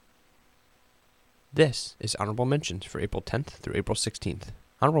This is Honorable Mentions for April 10th through April 16th.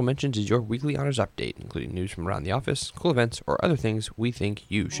 Honorable Mentions is your weekly honors update, including news from around the office, cool events, or other things we think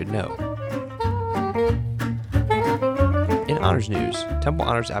you should know. In honors news, Temple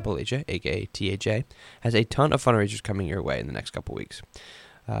Honors Appalachia, aka THA, has a ton of fundraisers coming your way in the next couple weeks.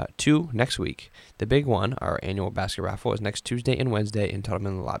 Two next week. The big one, our annual basket raffle, is next Tuesday and Wednesday in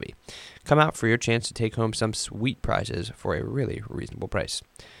Tuttleman Lobby. Come out for your chance to take home some sweet prizes for a really reasonable price.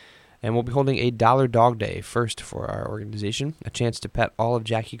 And we'll be holding a Dollar Dog Day first for our organization, a chance to pet all of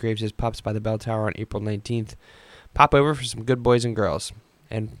Jackie Graves' pups by the bell tower on April 19th. Pop over for some good boys and girls,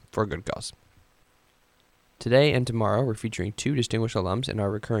 and for a good cause. Today and tomorrow, we're featuring two distinguished alums in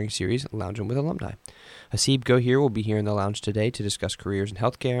our recurring series, Lounging with Alumni. Hasib Gohir will be here in the lounge today to discuss careers in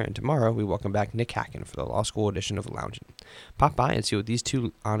healthcare, and tomorrow we welcome back Nick Hacken for the law school edition of Lounging. Pop by and see what these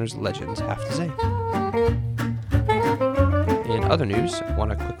two honors legends have to say. In other news, I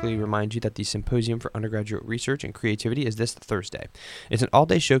want to quickly remind you that the Symposium for Undergraduate Research and Creativity is this Thursday. It's an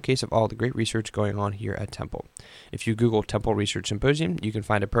all-day showcase of all the great research going on here at Temple. If you Google Temple Research Symposium, you can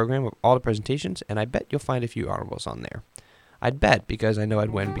find a program of all the presentations, and I bet you'll find a few honorables on there. I'd bet, because I know I'd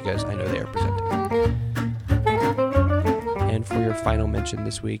win, because I know they are presenting. And for your final mention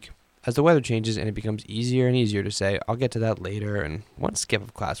this week, as the weather changes and it becomes easier and easier to say, I'll get to that later, and one skip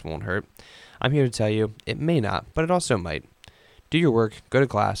of class won't hurt, I'm here to tell you, it may not, but it also might. Do your work, go to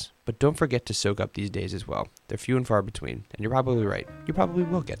class, but don't forget to soak up these days as well. They're few and far between, and you're probably right. You probably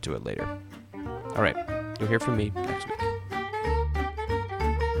will get to it later. All right, you'll hear from me next week.